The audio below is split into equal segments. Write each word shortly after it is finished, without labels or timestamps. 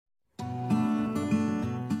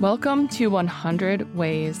Welcome to 100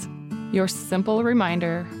 Ways, your simple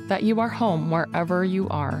reminder that you are home wherever you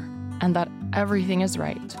are and that everything is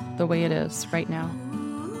right the way it is right now.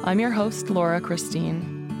 I'm your host, Laura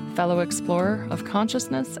Christine, fellow explorer of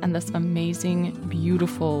consciousness and this amazing,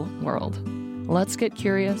 beautiful world. Let's get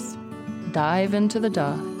curious, dive into the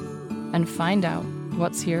duh, and find out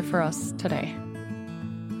what's here for us today.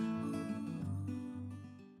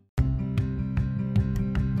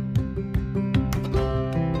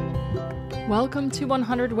 Welcome to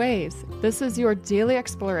 100 Ways. This is your daily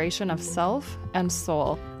exploration of self and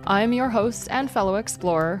soul. I'm your host and fellow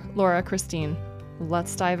explorer, Laura Christine.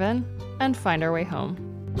 Let's dive in and find our way home.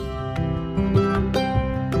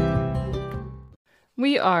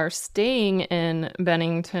 We are staying in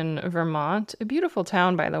Bennington, Vermont, a beautiful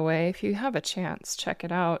town, by the way. If you have a chance, check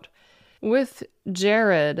it out. With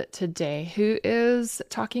Jared today, who is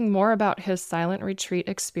talking more about his silent retreat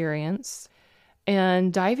experience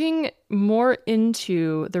and diving more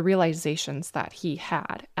into the realizations that he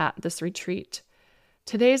had at this retreat.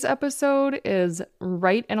 Today's episode is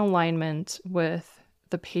right in alignment with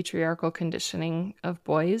the patriarchal conditioning of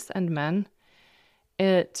boys and men.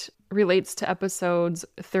 It relates to episodes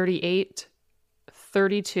 38,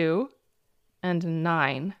 32, and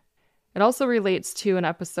 9. It also relates to an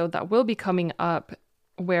episode that will be coming up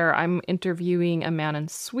where I'm interviewing a man in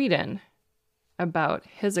Sweden about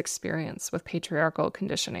his experience with patriarchal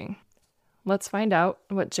conditioning. Let's find out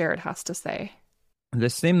what Jared has to say.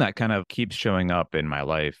 This theme that kind of keeps showing up in my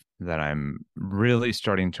life that I'm really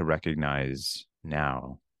starting to recognize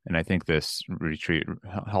now, and I think this retreat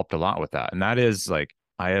helped a lot with that, and that is like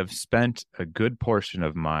I have spent a good portion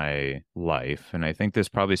of my life, and I think this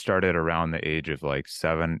probably started around the age of like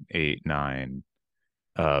 7, 8, 9,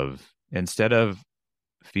 of instead of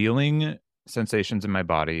feeling sensations in my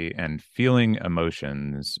body and feeling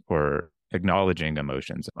emotions or acknowledging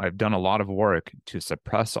emotions, I've done a lot of work to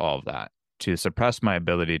suppress all of that, to suppress my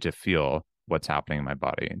ability to feel what's happening in my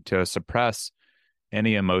body, to suppress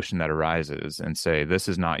any emotion that arises and say, this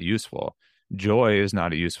is not useful. Joy is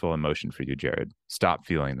not a useful emotion for you, Jared. Stop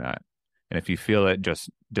feeling that. And if you feel it, just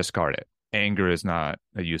discard it. Anger is not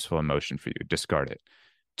a useful emotion for you. Discard it.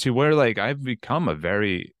 To where like I've become a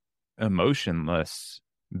very emotionless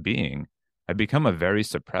being. I've become a very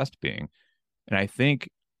suppressed being. And I think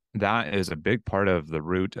that is a big part of the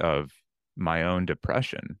root of my own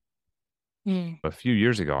depression. A few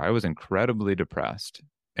years ago, I was incredibly depressed.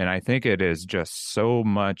 And I think it is just so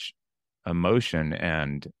much emotion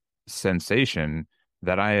and sensation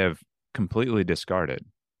that I have completely discarded.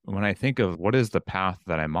 When I think of what is the path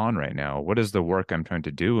that I'm on right now, what is the work I'm trying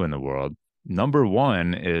to do in the world, number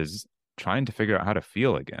one is trying to figure out how to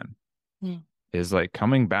feel again. Is like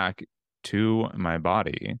coming back to my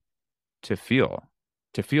body to feel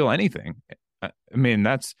anything. I mean,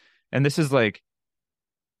 and this is like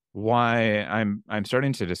why I'm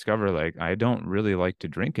starting to discover like I don't really like to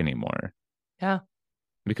drink anymore. Yeah.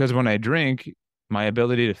 Because when I drink, my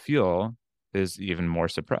ability to feel is even more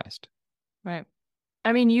suppressed. Right.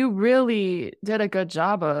 I mean, you really did a good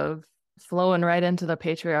job of flowing right into the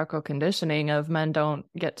patriarchal conditioning of men don't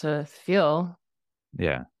get to feel.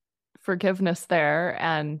 Yeah. Forgiveness there.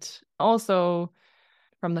 And also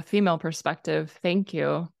from the female perspective, thank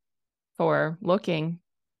you for looking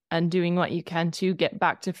and doing what you can to get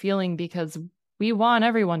back to feeling, because we want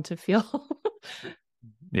everyone to feel.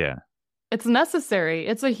 Yeah. It's necessary.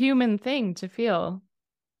 It's a human thing to feel.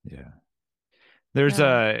 Yeah. There's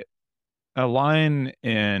a line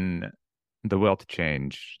in The Will to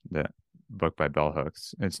Change, the book by Bell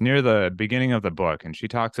Hooks. It's near the beginning of the book, and she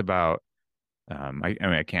talks about I mean,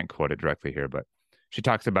 I can't quote it directly here, but she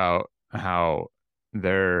talks about how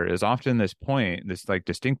there is often this point, this like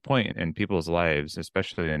distinct point in people's lives,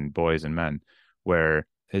 especially in boys and men, where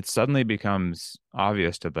it suddenly becomes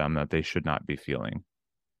obvious to them that they should not be feeling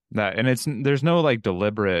that. And there's no like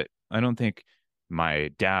deliberate, I don't think my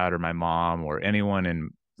dad or my mom or anyone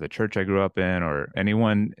in the church I grew up in or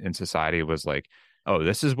anyone in society was like, oh,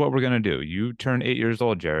 this is what we're going to do. You turn 8 years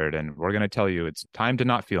old, Jared, and we're going to tell you it's time to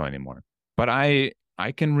not feel anymore. But I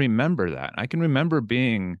can remember that. I can remember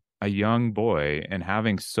being a young boy and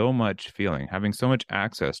having so much feeling, having so much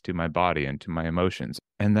access to my body and to my emotions.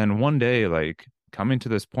 And then one day, like coming to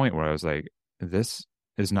this point where I was like, this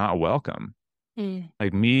is not welcome.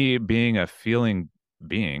 Like me being a feeling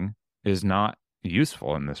being is not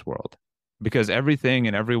useful in this world, because everything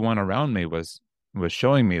and everyone around me was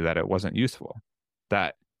showing me that it wasn't useful,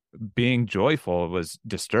 that being joyful was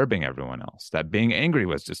disturbing everyone else, that being angry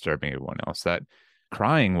was disturbing everyone else, that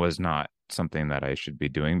crying was not something that I should be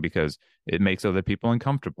doing because it makes other people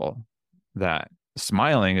uncomfortable, that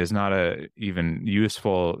smiling is not a even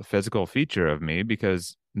useful physical feature of me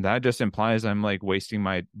because that just implies I'm like wasting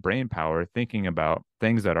my brain power thinking about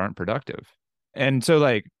things that aren't productive. And so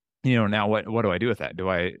like, now what do I do with that? Do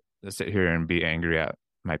I sit here and be angry at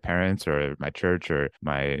my parents or my church or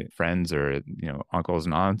my friends or, uncles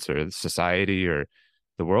and aunts or society or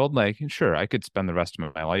the world? Like, sure, I could spend the rest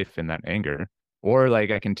of my life in that anger. Or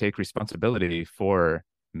like I can take responsibility for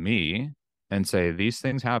me and say these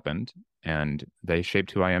things happened and they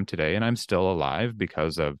shaped who I am today. And I'm still alive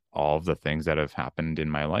because of all of the things that have happened in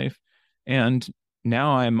my life. And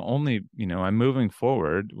now I'm moving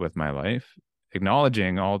forward with my life,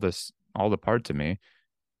 acknowledging all the parts of me.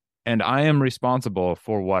 And I am responsible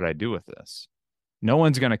for what I do with this. No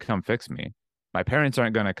one's going to come fix me. My parents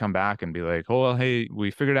aren't going to come back and be like, oh, well, hey,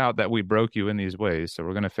 we figured out that we broke you in these ways, so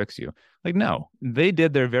we're going to fix you. Like, no, they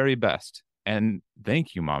did their very best. And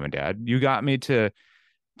thank you, mom and dad. You got me to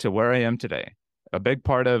where I am today. A big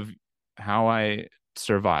part of how I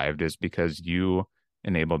survived is because you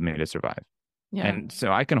enabled me to survive. Yeah. And so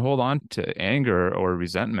I can hold on to anger or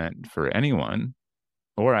resentment for anyone,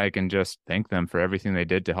 or I can just thank them for everything they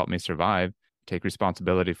did to help me survive, take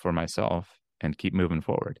responsibility for myself, and keep moving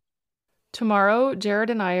forward. Tomorrow, Jared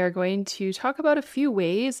and I are going to talk about a few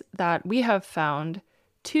ways that we have found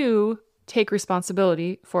to take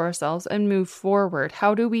responsibility for ourselves and move forward.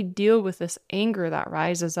 How do we deal with this anger that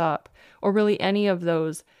rises up, or really any of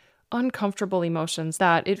those uncomfortable emotions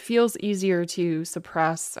that it feels easier to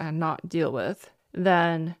suppress and not deal with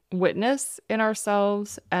than witness in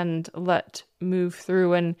ourselves and let move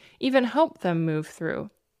through and even help them move through?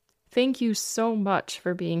 Thank you so much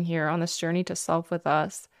for being here on this journey to self with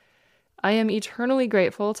us. I am eternally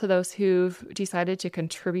grateful to those who've decided to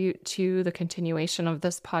contribute to the continuation of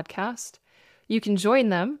this podcast. You can join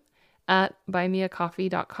them at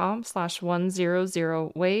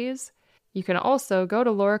buymeacoffee.com/100ways. You can also go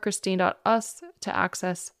to laurachristine.us to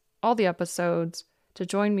access all the episodes, to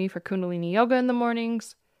join me for Kundalini Yoga in the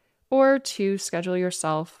mornings, or to schedule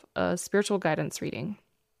yourself a spiritual guidance reading.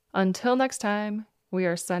 Until next time, we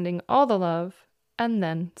are sending all the love and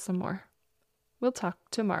then some more. We'll talk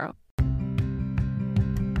tomorrow.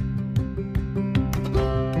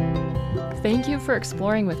 Thank you for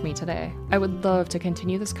exploring with me today. I would love to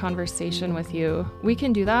continue this conversation with you. We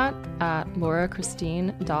can do that at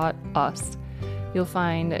laurachristine.us. You'll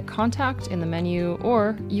find contact in the menu,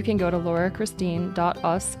 or you can go to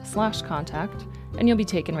laurachristine.us/contact and you'll be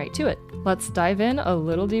taken right to it. Let's dive in a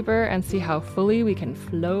little deeper and see how fully we can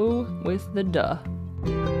flow with the duh.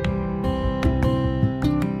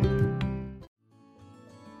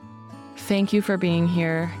 Thank you for being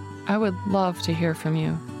here. I would love to hear from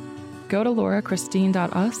you. Go to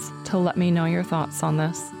laurachristine.us to let me know your thoughts on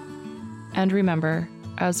this. And remember,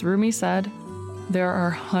 as Rumi said, there are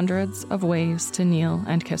hundreds of ways to kneel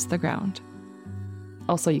and kiss the ground.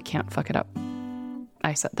 Also, you can't fuck it up.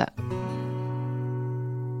 I said that.